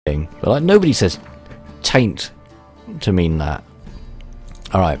thing, but like nobody says taint to mean that.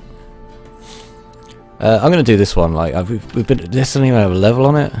 Alright. I'm gonna do this one, like we've been, this doesn't even have a level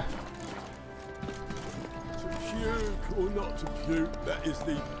on it.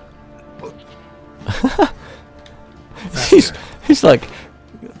 he's like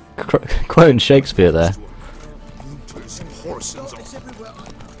quoting Shakespeare there.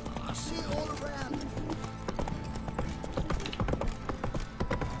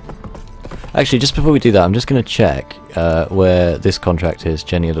 Actually, just before we do that, I'm just going to check where this contract is,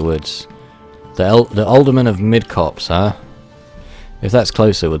 Jenny of the Woods. The Alderman of Midcops, huh? If that's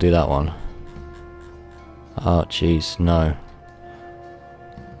closer, we'll do that one. Oh, jeez, no.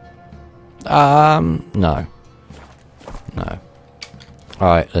 No. No.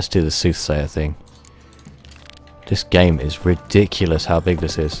 Alright, let's do the Soothsayer thing. This game is ridiculous how big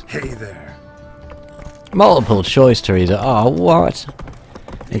this is. Hey there. Multiple choice, Teresa. Oh, what?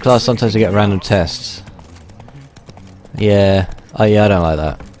 In class, sometimes you get random tests. Yeah. Oh, yeah, I don't like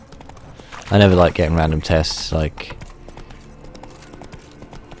that. I never like getting random tests, like...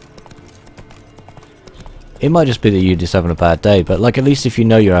 It might just be that you're just having a bad day, but like at least if you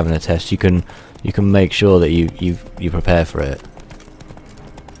know you're having a test, you can make sure that you prepare for it.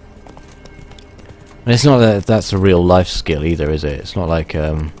 And it's not that that's a real life skill either, is it? It's not like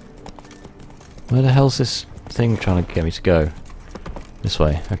where the hell's this thing trying to get me to go? This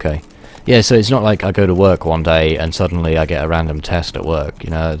way, okay. Yeah, so it's not like I go to work one day and suddenly I get a random test at work, you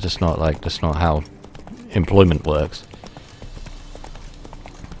know, it's just not like, that's not how employment works.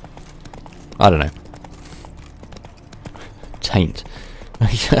 I don't know. Taint.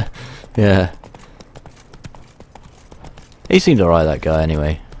 Yeah. He seemed alright, that guy,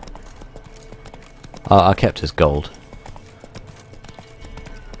 anyway. I kept his gold.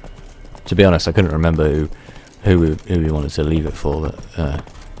 To be honest, I couldn't remember who we wanted to leave it for, but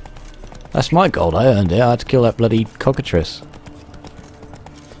that's my gold. I earned it. I had to kill that bloody cockatrice.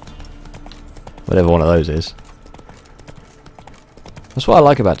 Whatever one of those is. That's what I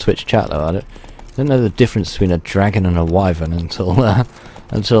like about Twitch chat, though. I didn't know the difference between a dragon and a wyvern until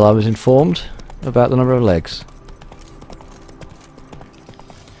until I was informed about the number of legs.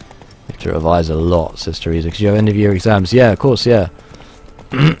 You have to revise a lot, says Teresa, because you have end of year exams. Yeah, of course, yeah.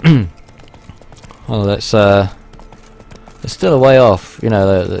 Well, that's it's still a way off. You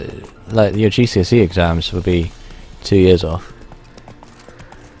know, like your GCSE exams would be 2 years off.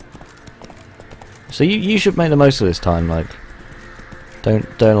 So you should make the most of this time. Like, don't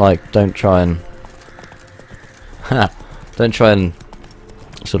try and don't try and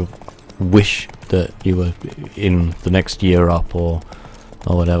sort of wish that you were in the next year up or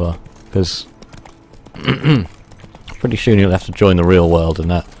whatever, because pretty soon you'll have to join the real world, and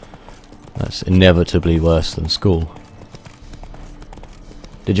that's inevitably worse than school.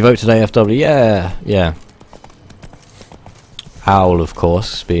 Did you vote today, FW? Yeah. Owl, of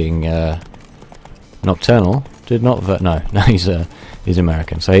course, being nocturnal, did not vote. No, he's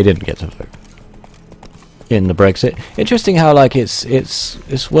American, so he didn't get to vote in the Brexit. Interesting how like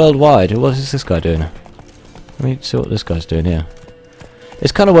it's worldwide. What is this guy doing? Let me see what this guy's doing here.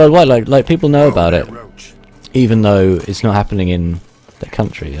 It's kind of worldwide. Like people know about it, even though it's not happening in their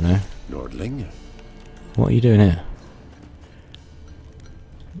country. You know. Nordling. What are you doing here?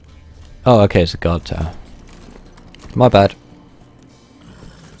 Oh, okay, it's a guard tower. My bad.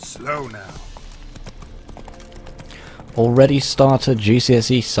 Slow now. Already started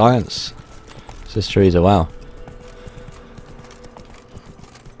GCSE science, says Teresa. Wow.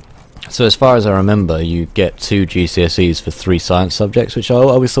 So as far as I remember, you get 2 GCSEs for 3 science subjects, which I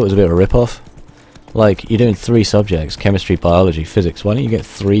always thought was a bit of a rip-off. Like, you're doing 3 subjects, chemistry, biology, physics. Why don't you get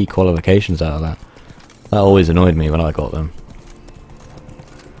 3 qualifications out of that? That always annoyed me when I got them.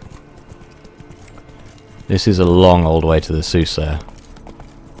 This is a long old way to the Soothsayer.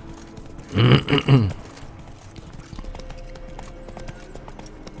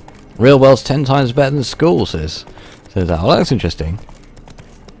 Real world's 10 times better than school, says Al. Well, that's interesting.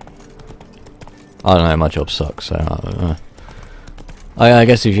 I don't know, my job sucks, so I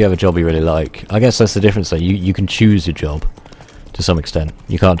guess if you have a job you really like, I guess that's the difference though. You can choose your job to some extent.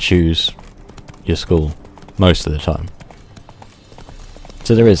 You can't choose your school most of the time.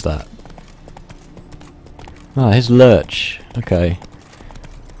 So there is that. Ah, here's Lurch. Okay.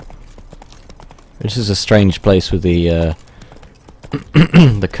 This is a strange place with the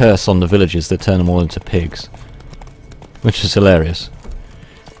the curse on the villages that turn them all into pigs, which is hilarious.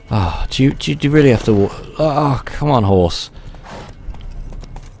 Ah, do you really have to walk? Oh, come on, horse.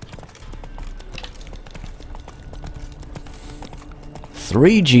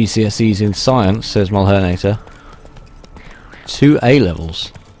 Three GCSEs in science, says Mulhernator. 2 A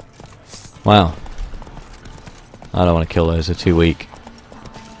levels. Wow. I don't want to kill those, they're too weak.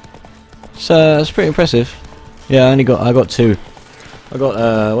 So that's pretty impressive. Yeah, I got 2. I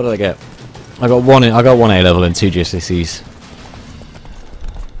got what did I get? I got one A level and 2 GCSEs.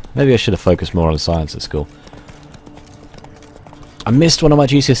 Maybe I should have focused more on science at school. I missed one of my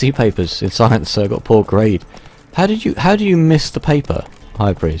GCSE papers in science, so I got a poor grade. How do you miss the paper,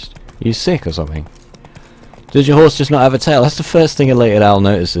 High Priest? Are you sick or something? Did your horse just not have a tail? That's the first thing Elated Owl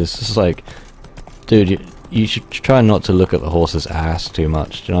notices. It's like, dude, you should try not to look at the horse's ass too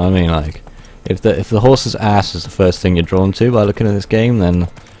much. Do you know what I mean? Like, if the horse's ass is the first thing you're drawn to by looking at this game, then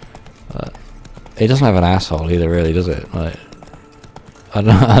it doesn't have an asshole either, really, does it? Like, I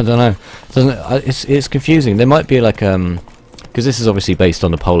don't know. It's confusing. There might be like because this is obviously based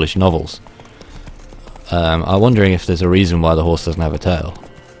on the Polish novels. I'm wondering if there's a reason why the horse doesn't have a tail.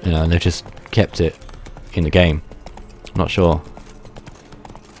 You know, and they've just kept it in the game. I'm not sure.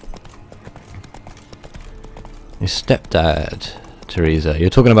 Your stepdad, Teresa. You're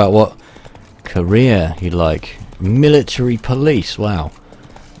talking about what career you'd like? Military police. Wow.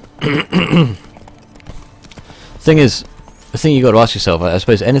 Thing is, the thing you got to ask yourself, I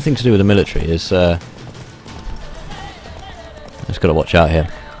suppose, anything to do with the military is. Just got to watch out here.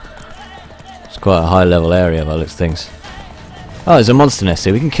 It's quite a high level area by the looks of things. Oh, there's a monster nest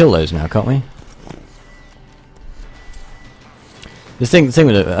here. We can kill those now, can't we? The thing with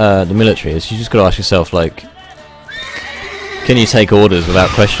the military is you just got to ask yourself, like, can you take orders without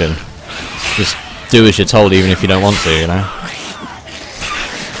question? Just do as you're told, even if you don't want to, you know.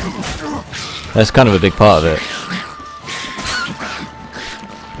 That's kind of a big part of it.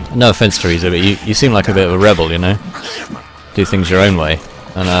 No offense, Teresa, but you seem like a bit of a rebel, you know. Do things your own way,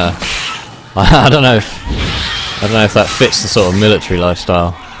 and I don't know if that fits the sort of military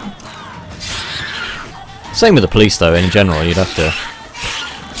lifestyle. Same with the police, though. In general, you'd have to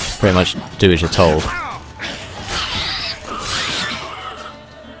pretty much do as you're told.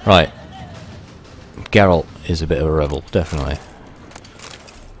 Right. Geralt is a bit of a rebel, definitely.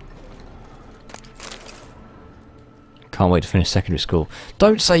 Can't wait to finish secondary school.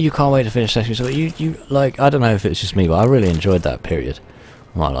 Don't say you can't wait to finish secondary school. You like, I don't know if it's just me, but I really enjoyed that period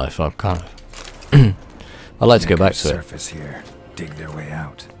of my life. I'm kind of I'd like to go back to it. Surface here, dig their way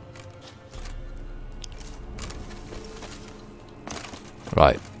out.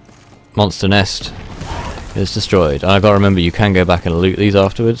 Right. Monster nest is destroyed. And I've got to remember you can go back and loot these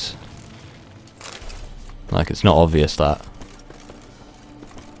afterwards. Like, it's not obvious that.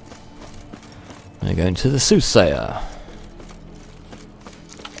 We're going to the Soothsayer.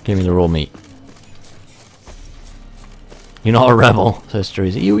 Give me the raw meat. You're not a rebel, says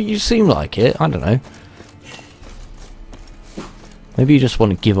Teresa. You seem like it. I don't know. Maybe you just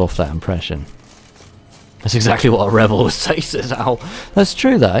want to give off that impression. That's exactly what a rebel would say, says Al. That's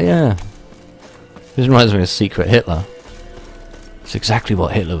true, that, yeah. This reminds me of Secret Hitler. It's exactly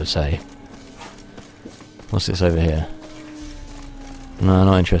what Hitler would say. What's this over here? No,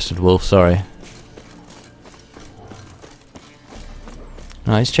 not interested, Wolf, sorry.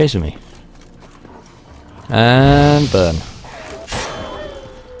 No, he's chasing me. And burn.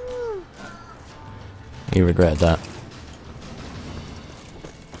 You regret that.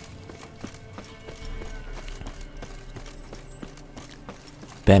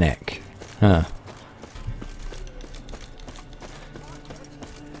 Benek. Huh.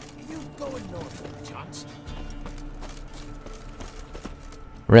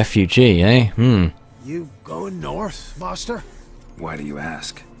 Refugee, eh? Hmm. You going north, master? Why do you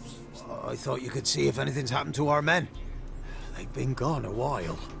ask? I thought you could see if anything's happened to our men. They've been gone a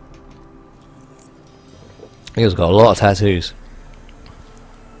while. He's got a lot of tattoos.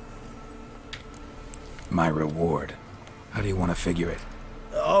 My reward. How do you want to figure it?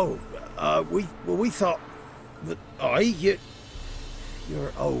 Oh, we thought that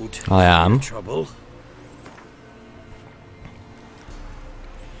you're owed. I am. Trouble.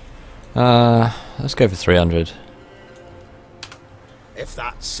 Let's go for 300. If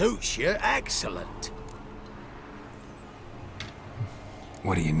that suits you, excellent.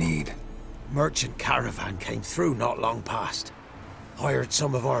 What do you need? Merchant caravan came through not long past. Hired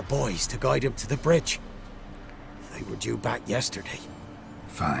some of our boys to guide him to the bridge. They were due back yesterday.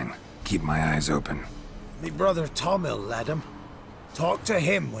 Fine. Keep my eyes open. Me brother Tomil led him. Talk to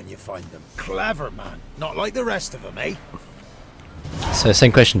him when you find them. Clever man. Not like the rest of them, eh? So,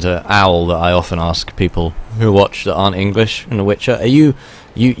 same question to Owl that I often ask people who watch that aren't English in The Witcher. Are you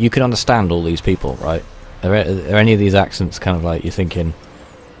can understand all these people, right? Are any of these accents kind of like you're thinking,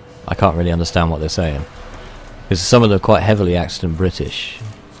 I can't really understand what they're saying? Because some of them are quite heavily accent British,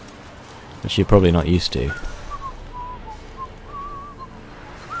 which you're probably not used to.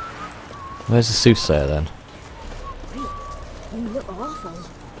 Where's the Soothsayer then? You look awful.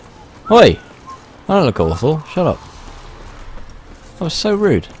 Oi! I don't look awful. Shut up. That was so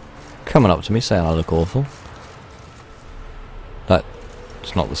rude. Coming up to me saying I look awful.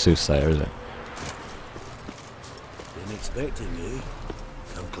 That's not the Soothsayer, is it? Been expecting you.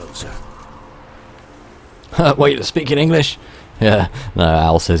 Come closer. Wait, you're speaking English? Yeah. No,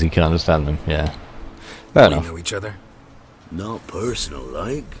 Al says he can understand them. Yeah. Fair We enough. know each other? Not personal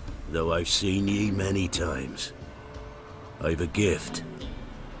like, though I've seen ye many times. I've a gift.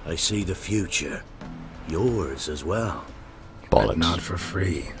 I see the future. Yours as well. But Bollocks. not for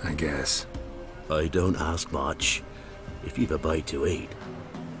free, I guess. I don't ask much, if you've a bite to eat.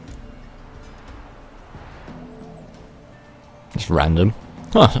 It's random.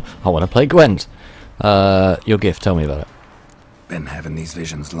 I want to play Gwent. Your gift, tell me about it. Been having these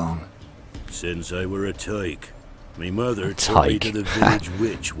visions long. Since I were a tyke. Me mother took me to the village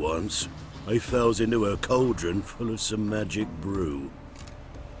witch once. I fells into a cauldron full of some magic brew.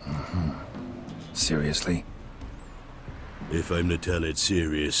 Seriously? If I'm to tell it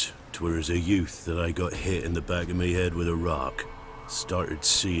serious, 'twere as a youth that I got hit in the back of me head with a rock. Started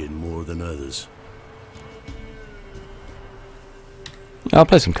seeing more than others. I'll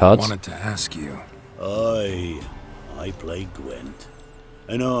play some cards. Wanted to ask you. I play Gwent.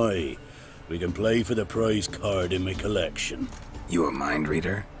 And we can play for the prize card in my collection. You a mind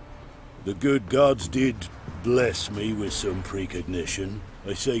reader? The good gods did bless me with some precognition.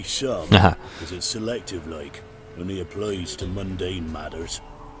 I say some, Haha. because it's selective like, only applies to mundane matters.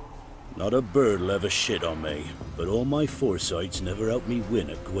 Not a bird'll ever shit on me, but all my foresights never helped me win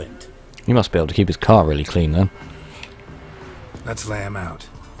at Gwent. He must be able to keep his car really clean then. Let's lay him out.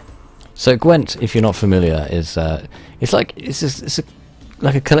 So Gwent, if you're not familiar, is it's like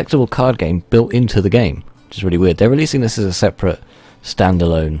like a collectible card game built into the game, which is really weird. They're releasing this as a separate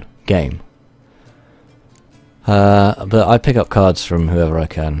standalone game. But I pick up cards from whoever I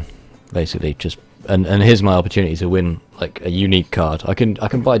can, basically. And here's my opportunity to win like a unique card. I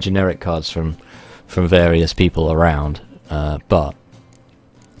can buy generic cards from various people around, but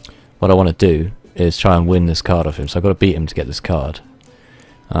what I want to do is try and win this card off him. So I've got to beat him to get this card.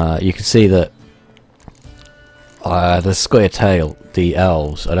 You can see that the Square Tail, the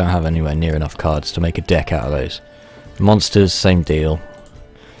elves, I don't have anywhere near enough cards to make a deck out of those. Monsters, same deal.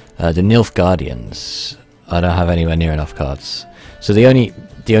 The Nilfgaardians, I don't have anywhere near enough cards. So the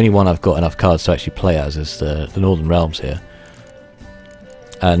only one I've got enough cards to actually play as is the Northern Realms here.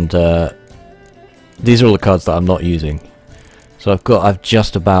 And these are all the cards that I'm not using. So I've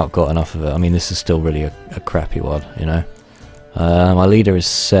just about got enough of it. I mean, this is still really a crappy one, you know. My leader is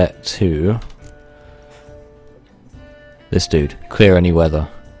set to this dude. Clear any weather.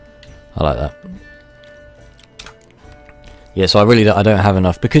 I like that. Yeah, so I don't have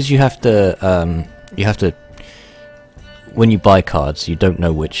enough because you have to when you buy cards, you don't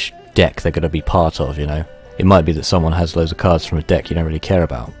know which deck they're going to be part of, you know. It might be that someone has loads of cards from a deck you don't really care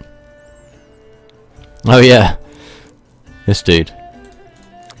about. Oh yeah. This dude.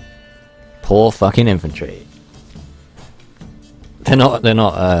 Poor fucking infantry. They're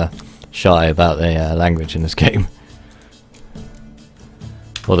not shy about their language in this game.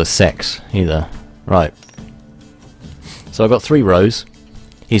 Or the sex either. Right. So I've got 3 rows.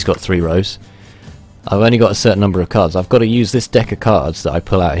 He's got 3 rows. I've only got a certain number of cards. I've got to use this deck of cards that I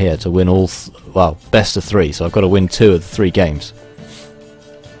pull out here to win all, well, best of 3. So I've got to win 2 of the 3 games.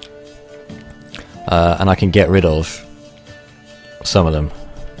 And I can get rid of some of them.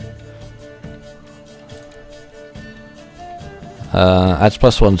 Adds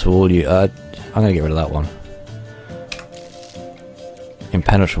 +1 to all you. I'm going to get rid of that one.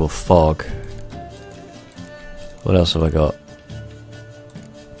 Impenetrable fog. What else have I got?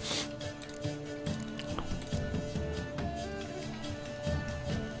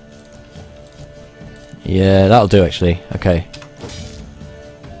 Yeah, that'll do actually. Okay.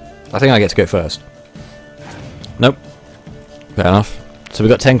 I think I get to go first. Nope. Fair enough. So we've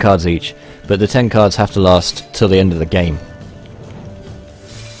got 10 cards each, but the 10 cards have to last till the end of the game.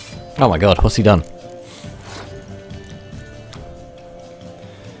 Oh my god, what's he done?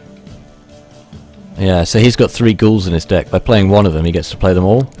 Yeah, so he's got 3 ghouls in his deck. By playing one of them, he gets to play them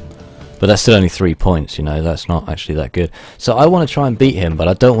all. But that's still only 3 points, you know, that's not actually that good. So I want to try and beat him, but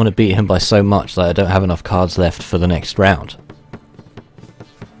I don't want to beat him by so much that I don't have enough cards left for the next round.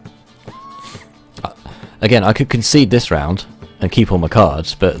 Again, I could concede this round and keep all my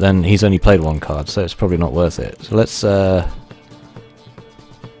cards, but then he's only played 1 card, so it's probably not worth it. So let's,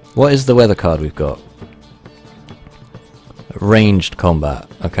 what is the weather card we've got? Ranged combat.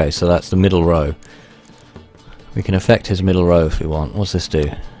 Okay, so that's the middle row. We can affect his middle row if we want. What's this do?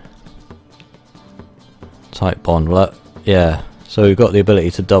 Type bond. Well, yeah. So we've got the ability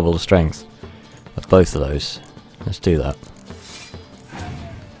to double the strength of both of those. Let's do that.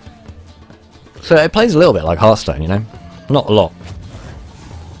 So it plays a little bit like Hearthstone, you know? Not a lot.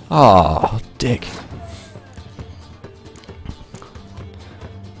 Ah, dick.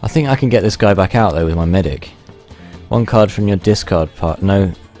 I think I can get this guy back out though with my medic. One card from your discard part.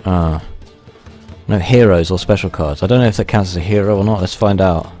 No heroes or special cards. I don't know if that counts as a hero or not. Let's find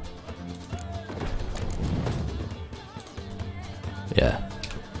out. Yeah.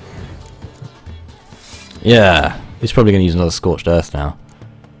 Yeah. He's probably going to use another Scorched Earth now.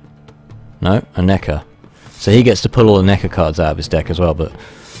 No, a Necker. So he gets to pull all the Necker cards out of his deck as well, but...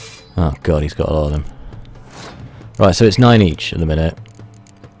 Oh god, he's got a lot of them. Right, so it's 9 each at the minute.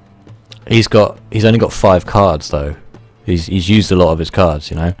 He's only got 5 cards though. He's used a lot of his cards,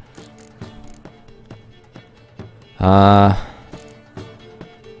 you know.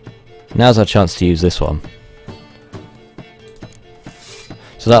 Now's our chance to use this one.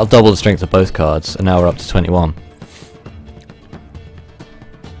 So that'll double the strength of both cards, and now we're up to 21.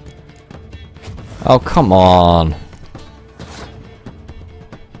 Oh, come on.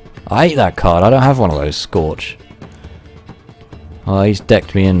 I hate that card. I don't have one of those, Scorch. Oh, he's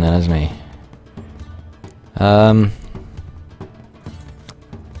decked me in then, hasn't he?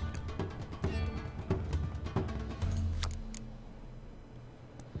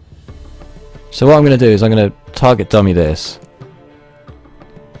 So what I'm going to do is I'm going to target dummy this.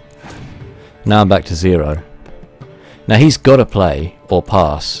 Now I'm back to 0. Now he's got to play or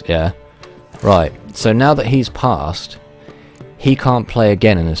pass, yeah? Right, so now that he's passed, he can't play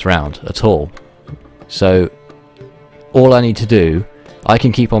again in this round at all. So all I need to do, I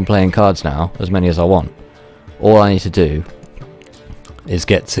can keep on playing cards now, as many as I want. All I need to do is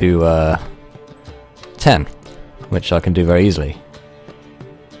get to 10, which I can do very easily.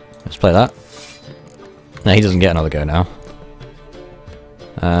 Let's play that. Now he doesn't get another go now.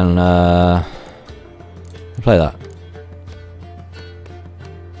 And play that.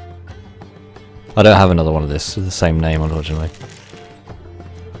 I don't have another one of this with the same name, unfortunately.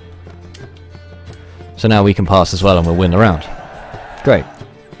 So now we can pass as well and we'll win the round. Great.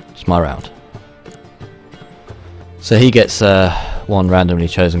 It's my round. So he gets one randomly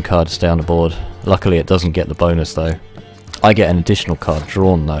chosen card to stay on the board. Luckily it doesn't get the bonus though. I get an additional card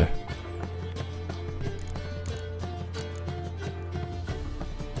drawn though.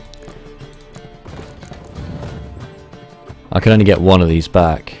 I can only get one of these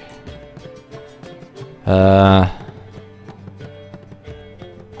back.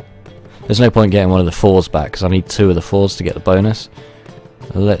 There's no point getting one of the 4s back because I need 2 of the 4s to get the bonus.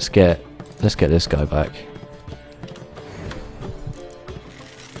 Let's get this guy back.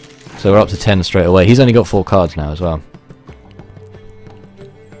 So we're up to 10 straight away. He's only got 4 cards now as well.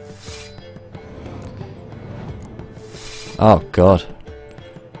 Oh god,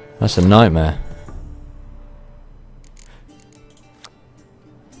 that's a nightmare.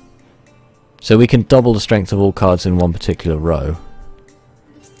 So we can double the strength of all cards in one particular row.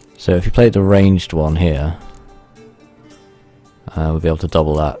 So if you played the ranged one here, we'll be able to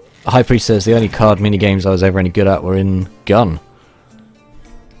double that. High Priest says the only card minigames I was ever any good at were in Gun.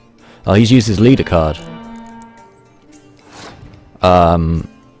 Oh, he's used his leader card.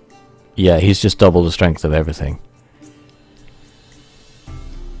 Yeah, he's just doubled the strength of everything.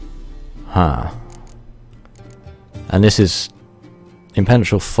 Huh. And this is...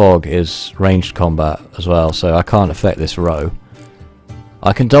 Impenetrable Fog is ranged combat as well, so I can't affect this row.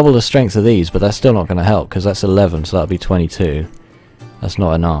 I can double the strength of these, but that's still not going to help, because that's 11, so that'll be 22. That's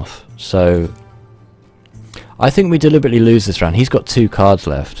not enough. So, I think we deliberately lose this round. He's got 2 cards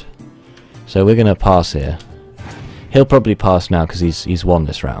left. So we're going to pass here. He'll probably pass now, because he's won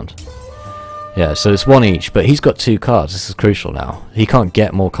this round. Yeah, so it's 1 each, but he's got 2 cards. This is crucial now. He can't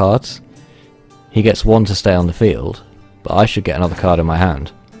get more cards. He gets 1 to stay on the field. But I should get another card in my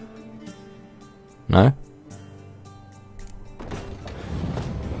hand. No?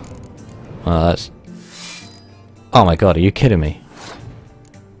 Oh, that's... Oh my god, are you kidding me?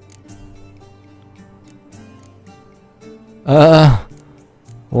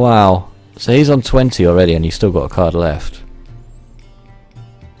 Wow. So he's on 20 already and he's still got a card left.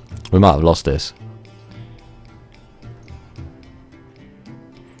 We might have lost this.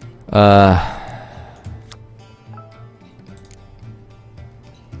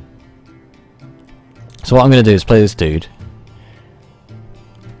 So what I'm going to do is play this dude.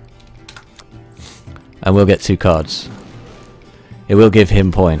 And we'll get 2 cards. It will give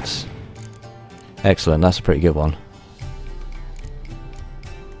him points. Excellent, that's a pretty good one.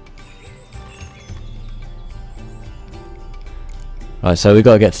 Right, so we've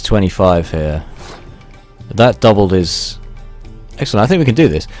got to get to 25 here. That doubled is... Excellent, I think we can do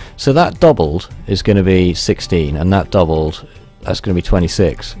this. So that doubled is going to be 16, and that doubled, that's going to be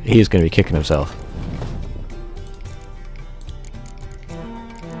 26. He is going to be kicking himself.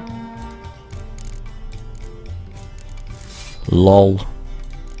 LOL.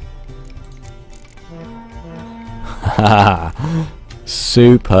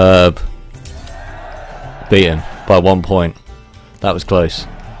 Superb. Beaten by 1 point. That was close.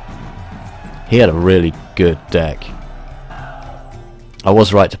 He had a really good deck. I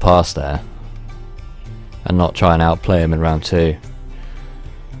was right to pass there and not try and outplay him in round 2.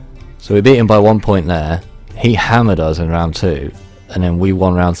 So we beat him by 1 point there. He hammered us in round 2, and then we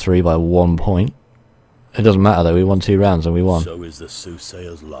won round 3 by 1 point. It doesn't matter though, we won 2 rounds and we won. So is the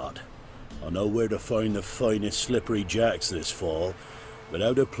Soothsayer's lot. I know where to find the finest slippery jacks this fall, but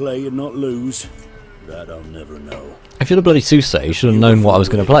how to play and not lose, that I'll never know. If you're the bloody Soothsayer, you should have known what I was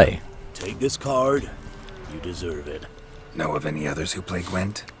going to play. Take this card, you deserve it. Know of any others who play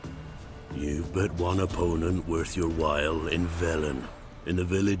Gwent? You've but one opponent worth your while in Velen, in the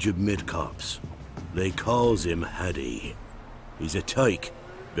village of Midcopse. They calls him Haddy. He's a tyke,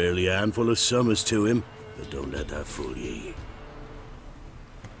 barely a handful of summers to him, but don't let that fool ye.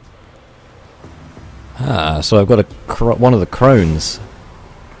 Ah, so I've got one of the crones.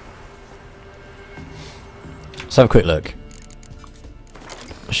 Let's have a quick look.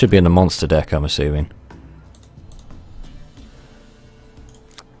 It should be in the monster deck, I'm assuming.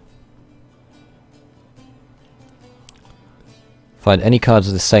 Find any cards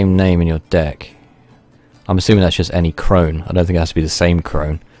with the same name in your deck. I'm assuming that's just any crone. I don't think it has to be the same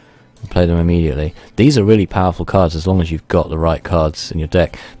crone. And play them immediately. These are really powerful cards as long as you've got the right cards in your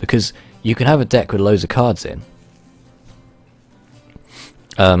deck, because you can have a deck with loads of cards in,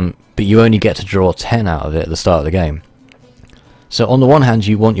 but you only get to draw 10 out of it at the start of the game. So on the one hand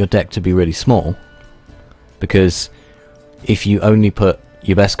you want your deck to be really small, because if you only put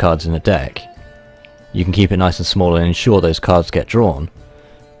your best cards in a deck, you can keep it nice and small and ensure those cards get drawn.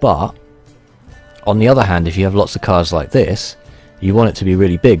 But on the other hand, if you have lots of cards like this, you want it to be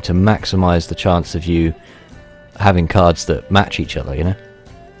really big to maximize the chance of you having cards that match each other, you know?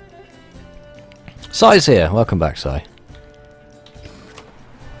 Sai's here. Welcome back, Sai.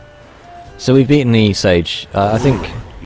 So we've beaten the Sage. I think